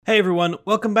Hey everyone,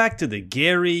 welcome back to the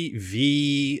Gary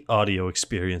V audio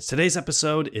experience. Today's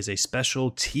episode is a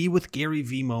special Tea with Gary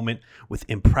V moment with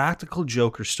Impractical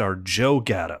Joker star Joe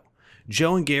Gatto.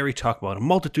 Joe and Gary talk about a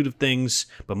multitude of things,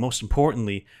 but most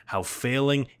importantly, how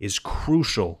failing is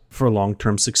crucial for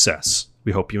long-term success.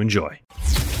 We hope you enjoy.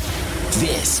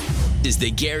 This is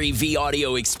the Gary V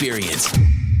audio experience.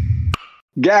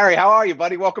 Gary, how are you,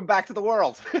 buddy? Welcome back to the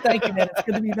world. Thank you, man. It's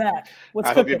good to be back.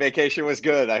 I hope your vacation was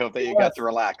good. I hope that you got to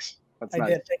relax. That's nice. I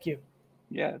did. Thank you.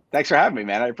 Yeah. Thanks for having me,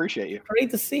 man. I appreciate you.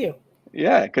 Great to see you.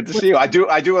 Yeah, good to see you. I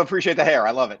do appreciate the hair.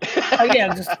 I love it. Oh,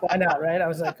 yeah, just why not, right? I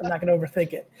was like, I'm not going to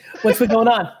overthink it. What's been going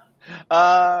on?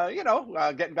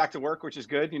 Getting back to work, which is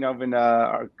good.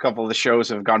 A couple of the shows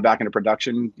have gone back into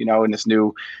production, in this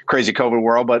new crazy COVID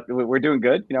world, but we're doing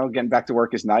good. Getting back to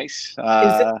work is nice.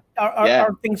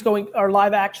 Are things going, are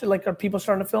live action, like are people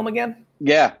starting to film again?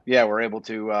 Yeah. We're able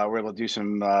to do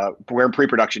some, we're in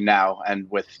pre-production now. And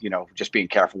with, just being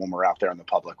careful when we're out there in the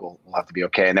public, we'll have to be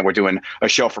okay. And then we're doing a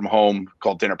show from home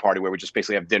called Dinner Party, where we just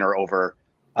basically have dinner over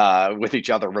with each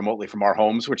other remotely from our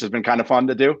homes, which has been kind of fun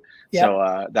to do. Yep.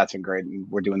 So that's been great, and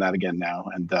we're doing that again now.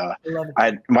 And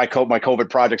my COVID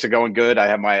projects are going good. I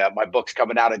have my books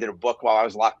coming out. I did a book while I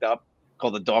was locked up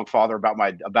called The Dog Father about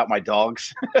my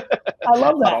dogs. I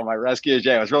love that. All my rescues.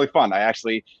 Yeah, it was really fun. I've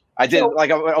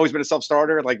always been a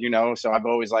self-starter, so I've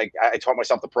always I taught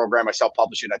myself the program. I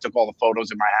self-published it. I took all the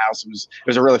photos in my house. It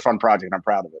was a really fun project, and I'm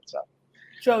proud of it.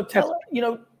 So,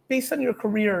 Joe, based on your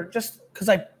career, just because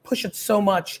I push it so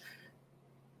much,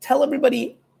 tell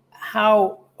everybody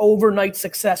how overnight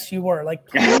success you were.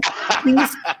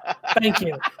 Please, thank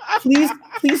you.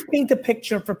 Please paint a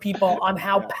picture for people on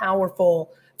how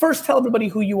powerful. First, tell everybody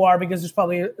who you are, because there's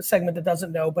probably a segment that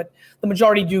doesn't know, but the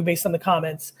majority do based on the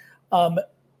comments.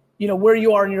 Where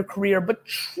you are in your career, but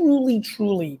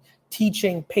truly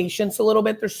teaching patience a little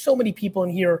bit. There's so many people in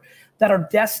here that are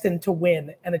destined to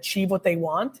win and achieve what they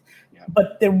want.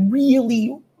 But the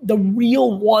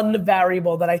real one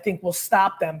variable that I think will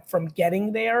stop them from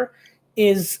getting there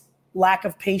is lack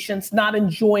of patience, not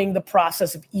enjoying the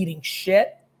process of eating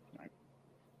shit.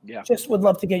 Yeah. Just would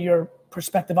love to get your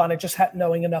perspective on it, just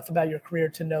knowing enough about your career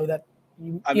to know that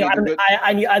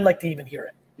I'd like to even hear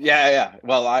it. Yeah.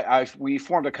 Well, we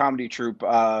formed a comedy troupe.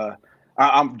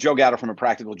 I'm Joe Gatto from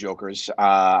Impractical Jokers.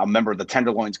 I'm a member of the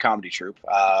Tenderloins comedy troupe.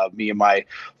 Me and my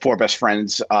four best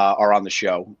friends are on the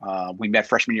show. We met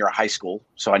freshman year of high school,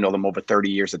 so I know them over 30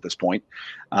 years at this point.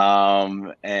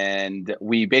 And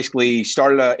we basically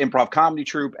started an improv comedy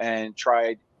troupe and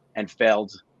tried and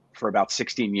failed for about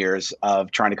 16 years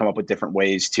of trying to come up with different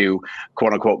ways to,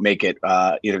 quote unquote, make it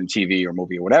either in TV or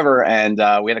movie or whatever. And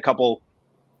we had a couple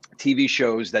TV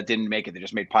shows that didn't make it. They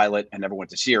just made pilot and never went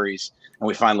to series. And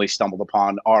we finally stumbled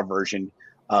upon our version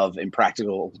of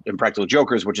Impractical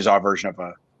Jokers, which is our version of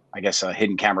a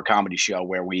hidden camera comedy show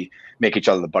where we make each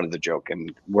other the butt of the joke.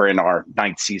 And we're in our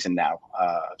 9th season now.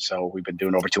 So we've been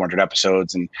doing over 200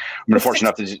 episodes, and I'm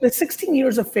fortunate enough to the 16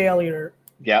 years of failure.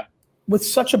 Yeah. With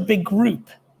such a big group,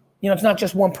 it's not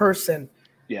just one person.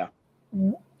 Yeah.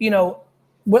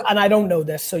 And I don't know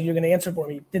this, so you're going to answer for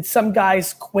me. Did some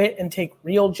guys quit and take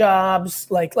real jobs?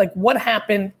 Like what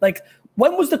happened?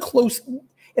 When was the close?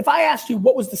 If I asked you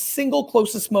what was the single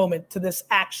closest moment to this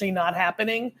actually not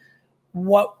happening,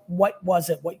 what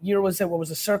was it? What year was it? What was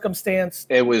the circumstance?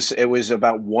 It was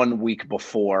about 1 week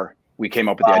before we came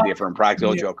up with the idea for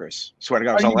Impractical Jokers. Swear to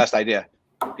God, it was our last idea.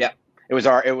 Yeah, it was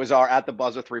our at the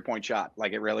buzzer 3-point shot.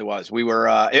 Like, it really was. We were,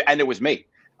 and it was me.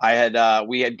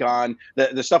 We had gone,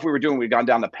 the stuff we were doing, we'd gone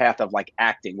down the path of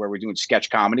acting, where we're doing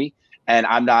sketch comedy. And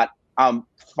I'm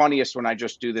funniest when I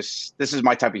just do this. This is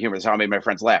my type of humor. This is how I made my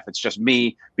friends laugh. It's just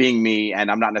me being me, and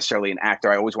I'm not necessarily an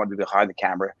actor. I always wanted to be behind the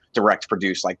camera, direct,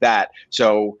 produce, like that.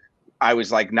 So I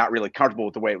was not really comfortable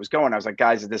with the way it was going. I was like,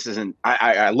 guys, this isn't,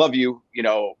 I love you,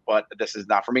 but this is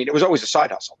not for me. And it was always a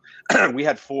side hustle.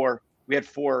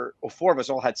 Four of us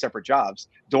all had separate jobs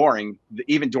during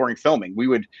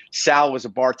filming. Sal was a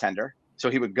bartender, so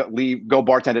he would go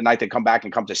bartend at night, then come back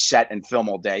and come to set and film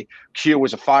all day. Q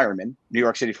was a fireman, New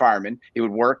York City fireman. He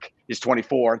would work his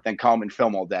 24, then come and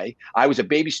film all day. I was a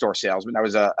baby store salesman.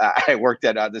 I worked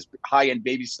at this high-end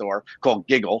baby store called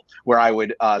Giggle, where I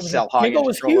would sell high-end. Giggle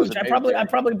was huge. I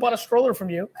probably bought a stroller from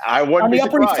you. I wouldn't on the be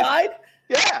Upper East surprised. Side.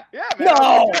 Yeah, man. No,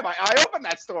 I opened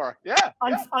that store. Yeah.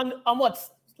 On what?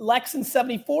 Lex and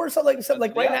 74 or something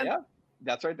like right now. Yeah,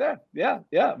 that's right there. Yeah.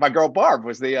 My girl Barb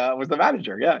was the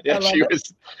manager. Yeah. She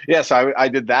was. Yeah. So I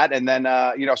did that, and then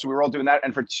so we were all doing that,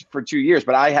 and for 2 years.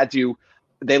 But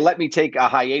they let me take a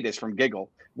hiatus from Giggle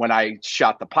when I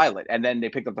shot the pilot. And then they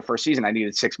picked up the first season. I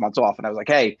needed 6 months off. And I was like,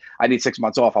 hey, I need 6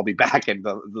 months off. I'll be back. And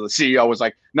the CEO was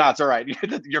like, no, it's all right.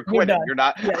 You're quitting. You're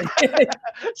not. Yeah.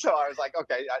 So I was like,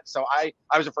 okay. So I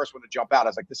was the first one to jump out. I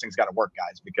was like, this thing's got to work,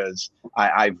 guys, because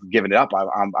I've given it up.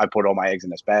 I put all my eggs in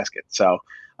this basket. So,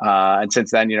 and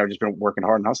since then, just been working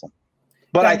hard and hustling.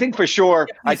 But I think for sure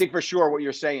what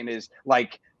you're saying is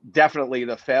like, definitely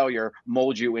the failure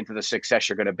molds you into the success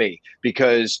you're going to be,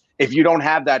 because if you don't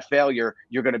have that failure,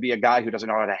 you're going to be a guy who doesn't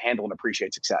know how to handle and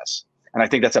appreciate success. And I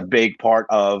think that's a big part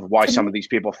of why some of these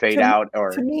people fade out. Or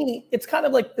to me, it's kind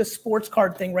of like the sports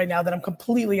card thing right now that I'm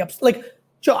completely upset. Like,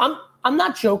 Joe, I'm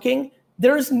not joking.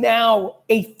 There's now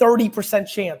a 30%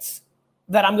 chance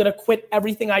that I'm going to quit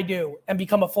everything I do and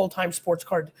become a full-time sports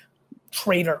card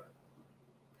trader.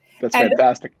 That's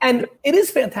fantastic. And it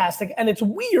is fantastic. And it's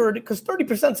weird because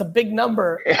 30% is a big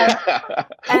number. And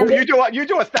well, you do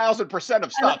 1,000%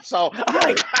 of stuff. So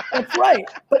right, that's right.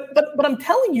 But I'm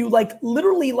telling you, like,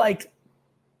 literally, like,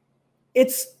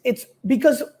 it's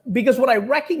because what I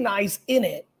recognize in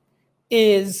it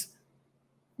is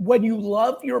when you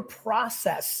love your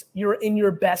process, you're in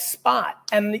your best spot.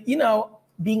 And,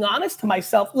 being honest to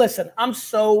myself, listen, I'm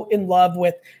so in love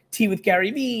with Tea with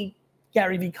Gary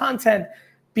V content,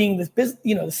 being this business,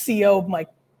 the CEO of my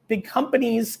big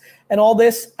companies and all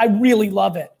this. I really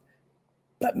love it.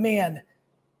 But man,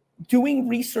 doing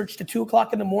research to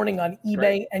 2:00 in the morning on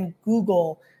eBay and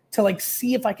Google to like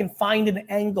see if I can find an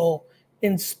angle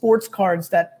in sports cards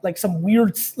that like some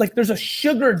weird, like there's a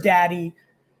sugar daddy.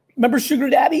 Remember sugar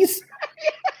daddies?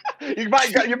 You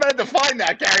better define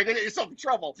that, Gary. They get yourself in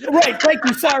trouble. Right. Thank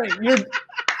you. Sorry. You're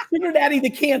sugar daddy, the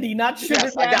candy, not sugar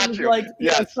daddy. Like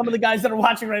some of the guys that are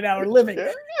watching right now are living.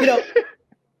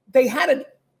 They had a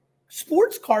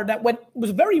sports card that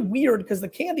was very weird because the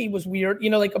candy was weird.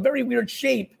 Like a very weird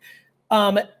shape.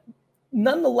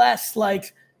 Nonetheless,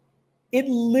 like it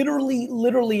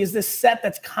literally is this set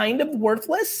that's kind of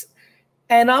worthless,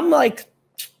 and I'm like,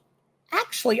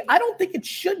 actually, I don't think it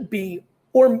should be.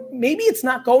 Or maybe it's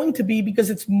not going to be because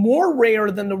it's more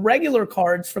rare than the regular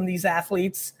cards from these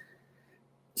athletes.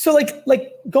 So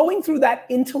like going through that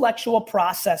intellectual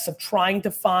process of trying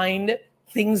to find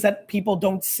things that people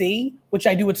don't see, which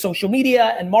I do with social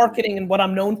media and marketing and what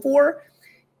I'm known for,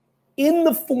 in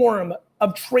the form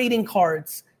of trading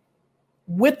cards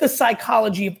with the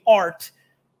psychology of art,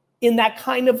 in that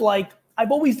kind of like,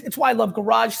 it's why I love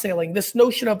garage sailing, this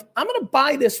notion of I'm going to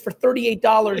buy this for $38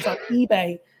 on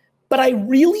eBay, but I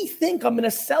really think I'm going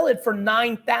to sell it for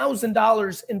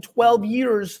 $9,000 in 12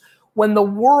 years when the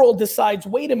world decides,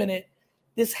 wait a minute,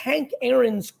 this Hank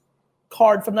Aaron's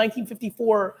card from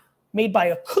 1954 made by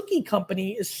a cookie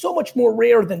company is so much more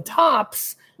rare than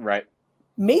Topps. Right.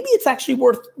 Maybe it's actually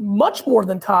worth much more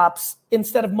than Topps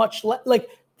instead of much less. Like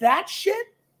that shit.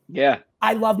 Yeah.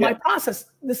 I love my process.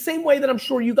 The same way that I'm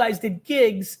sure you guys did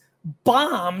gigs,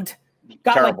 bombed,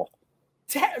 got terrible.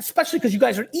 Especially because you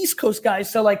guys are East Coast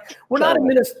guys. So like we're not in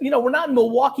we're not in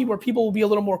Milwaukee where people will be a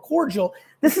little more cordial.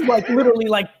 This is like literally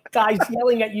like guys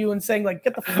yelling at you and saying like,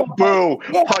 get the fuck boo,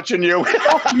 punching you.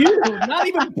 Fuck you, not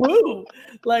even boo.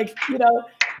 Like,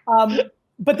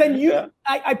 but then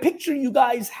I picture you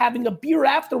guys having a beer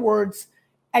afterwards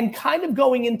and kind of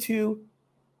going into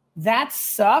that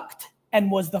sucked and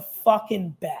was the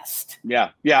fucking best.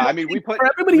 Yeah. Yeah. I mean, for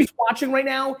everybody who's watching right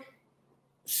now,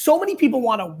 so many people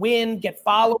want to win, get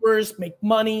followers, make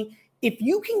money. If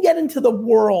you can get into the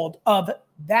world of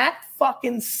that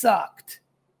fucking sucked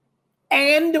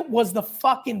and was the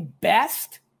fucking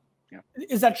best,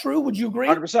 is that true? Would you agree?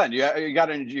 100%. You got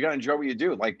to enjoy what you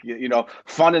do. Like,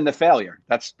 fun in the failure.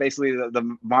 That's basically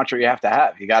the mantra you have to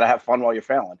have. You got to have fun while you're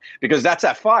failing, because that's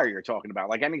that fire you're talking about.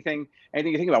 Like anything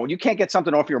you think about, when you can't get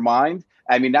something off your mind,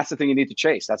 I mean, that's the thing you need to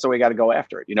chase. That's the way you got to go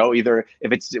after it. Either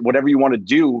if it's whatever you want to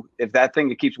do, if that thing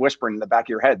that keeps whispering in the back of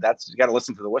your head, you got to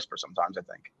listen to the whisper sometimes, I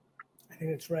think. I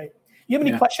think that's right. You have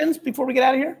any questions before we get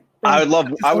out of here? I would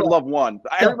love one.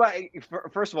 Everybody,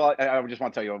 first of all, I just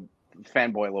want to tell you,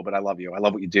 fanboy a little bit. I love you. I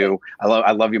love what you do.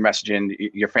 I love your messaging.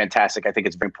 You're fantastic. I think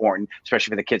it's very important,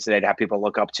 especially for the kids today, to have people to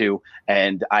look up to.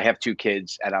 And I have 2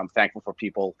 kids, and I'm thankful for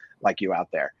people like you out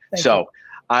there. Thank you.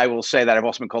 I will say that I've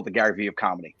also been called the Gary V of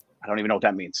comedy. I don't even know what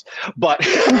that means, but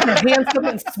handsome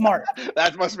and smart.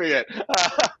 That must be it.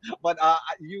 But I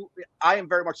am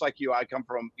very much like you. I come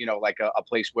from, like a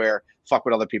place where fuck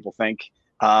what other people think.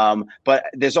 But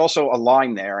there's also a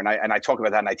line there, and I talk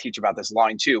about that, and I teach about this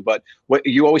line too. But what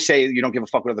you always say, you don't give a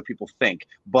fuck what other people think.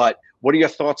 But what are your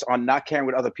thoughts on not caring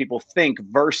what other people think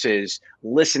versus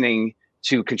listening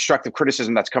to constructive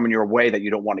criticism that's coming your way that you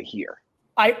don't want to hear?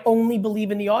 I only believe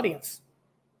in the audience.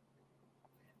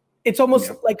 It's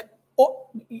almost like,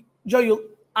 Joe,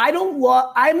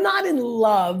 I'm not in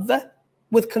love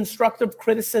with constructive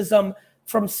criticism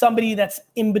from somebody that's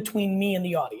in between me and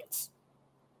the audience.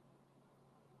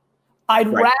 I'd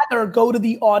rather go to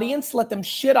the audience, let them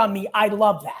shit on me. I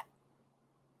love that.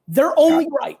 They're only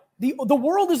right. The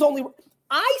world is only.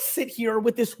 I sit here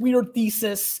with this weird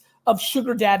thesis of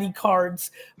sugar daddy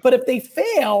cards, but if they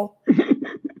fail,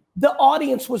 the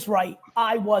audience was right.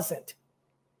 I wasn't.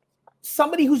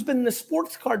 Somebody who's been in the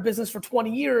sports card business for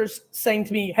 20 years saying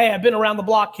to me, hey, I've been around the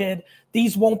block, kid.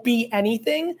 These won't be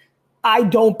anything. I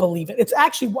don't believe it. It's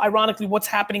actually, ironically, what's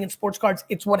happening in sports cards.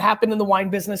 It's what happened in the wine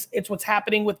business. It's what's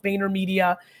happening with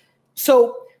VaynerMedia.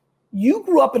 So you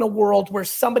grew up in a world where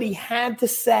somebody had to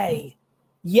say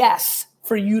yes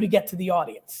for you to get to the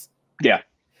audience. Yeah.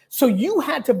 So you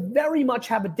had to very much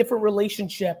have a different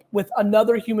relationship with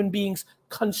another human being's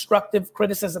constructive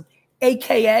criticism,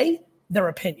 AKA their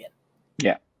opinion.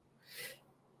 Yeah.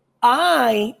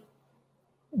 I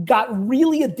got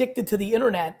really addicted to the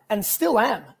internet and still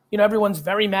am. You know, everyone's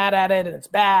very mad at it and it's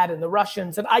bad and the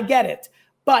Russians, and I get it.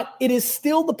 But it is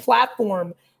still the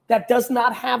platform that does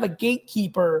not have a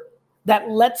gatekeeper that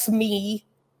lets me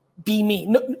be me.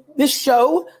 No, this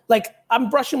show, like I'm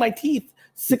brushing my teeth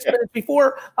 6 minutes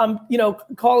before I'm,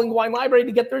 calling Wine Library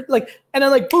to get there. And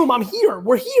then boom, I'm here.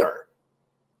 We're here.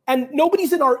 And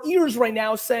nobody's in our ears right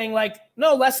now saying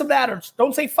no, less of that, or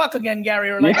don't say fuck again, Gary,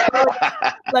 or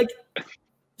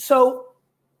so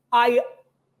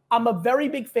I'm a very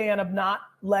big fan of not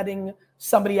letting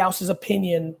somebody else's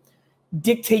opinion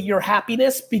dictate your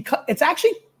happiness, because it's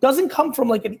actually doesn't come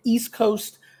from an East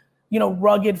Coast,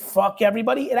 rugged fuck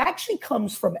everybody. It actually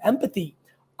comes from empathy.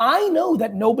 I know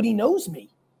that nobody knows me.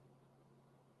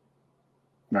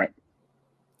 Right.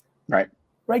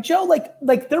 Right, Joe?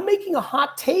 They're making a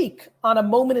hot take on a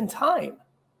moment in time.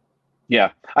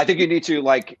 Yeah. I think you need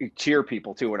to cheer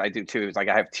people too. What I do too is I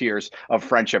have tiers of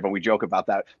friendship and we joke about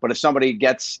that. But if somebody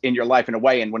gets in your life in a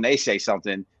way, and when they say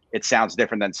something, it sounds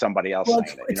different than somebody else saying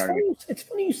it. It's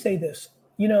funny you say this.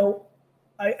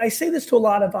 I say this to a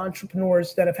lot of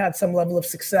entrepreneurs that have had some level of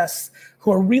success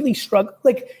who are really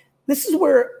struggling. This is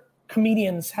where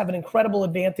comedians have an incredible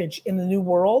advantage in the new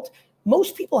world.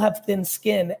 Most people have thin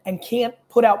skin and can't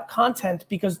put out content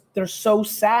because they're so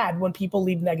sad when people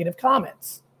leave negative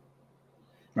comments.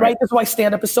 Right? That's why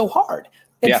stand-up is so hard.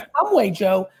 In some way,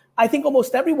 Joe, I think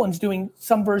almost everyone's doing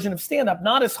some version of stand-up,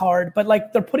 not as hard, but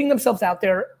they're putting themselves out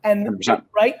there and 100%.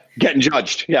 Right? Getting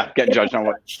judged. Yeah, getting judged on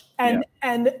what.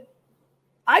 And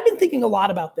I've been thinking a lot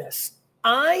about this.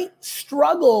 I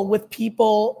struggle with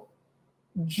people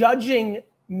judging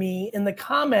me in the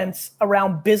comments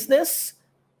around business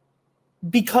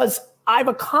because I've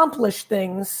accomplished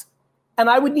things and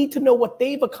I would need to know what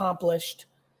they've accomplished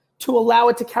to allow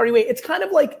it to carry weight. It's kind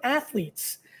of like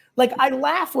athletes. I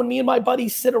laugh when me and my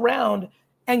buddies sit around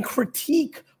and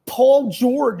critique Paul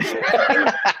George. He's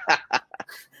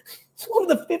one of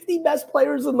the 50 best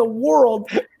players in the world.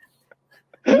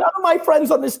 None of my friends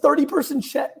on this 30-person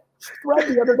thread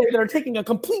the other day that are taking a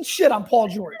complete shit on Paul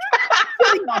George.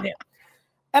 Sitting on him.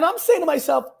 And I'm saying to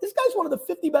myself, this guy's one of the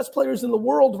 50 best players in the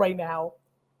world right now,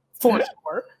 for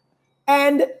sure.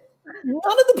 And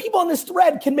none of the people on this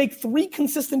thread can make 3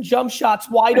 consistent jump shots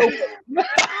wide open.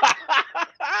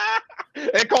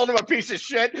 They called him a piece of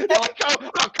shit. They're like,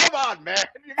 oh, come on, man.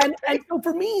 And so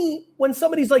for me, when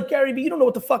somebody's like, Gary V, you don't know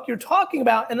what the fuck you're talking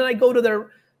about, and then I go to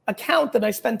their account that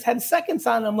I spend 10 seconds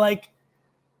on, I'm like,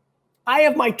 I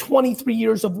have my 23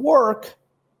 years of work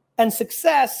and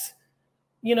success.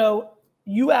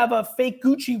 You have a fake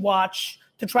Gucci watch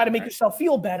to try to make yourself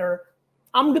feel better.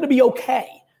 I'm going to be okay.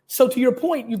 So to your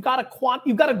point, you've got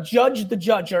to judge the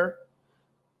judger.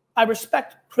 I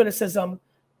respect criticism,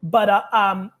 but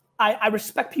I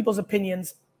respect people's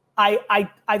opinions. I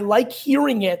like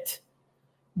hearing it,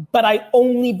 but I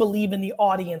only believe in the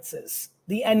audiences,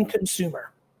 the end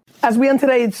consumer. As we end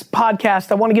today's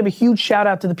podcast, I want to give a huge shout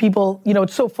out to the people.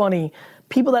 It's so funny.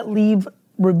 People that leave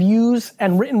reviews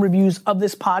and written reviews of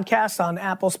this podcast on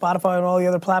Apple, Spotify, and all the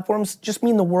other platforms just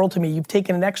mean the world to me. You've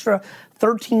taken an extra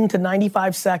 13 to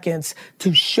 95 seconds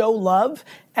to show love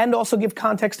and also give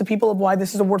context to people of why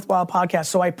this is a worthwhile podcast.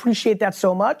 So I appreciate that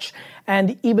so much.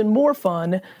 And even more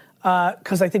fun,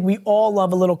 because I think we all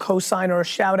love a little cosign or a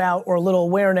shout out or a little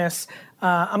awareness.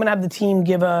 I'm going to have the team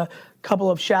give a couple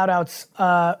of shout outs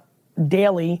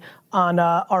daily on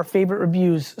our favorite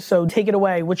reviews. So take it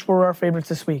away. Which were our favorites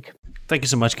this week? Thank you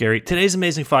so much, Gary. Today's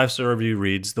amazing 5-star review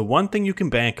reads, the one thing you can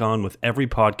bank on with every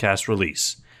podcast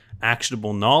release.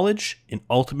 actionable knowledge, and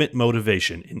ultimate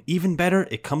motivation. And even better,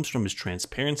 it comes from his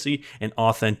transparency and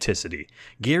authenticity.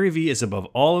 Gary Vee is above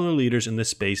all other leaders in this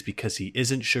space because he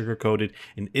isn't sugarcoated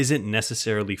and isn't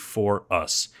necessarily for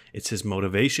us. It's his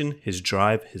motivation, his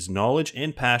drive, his knowledge,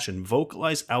 and passion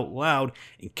vocalized out loud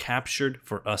and captured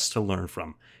for us to learn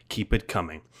from. Keep it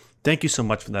coming. Thank you so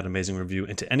much for that amazing review.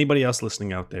 And to anybody else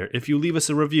listening out there, if you leave us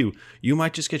a review, you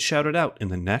might just get shouted out in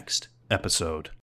the next episode.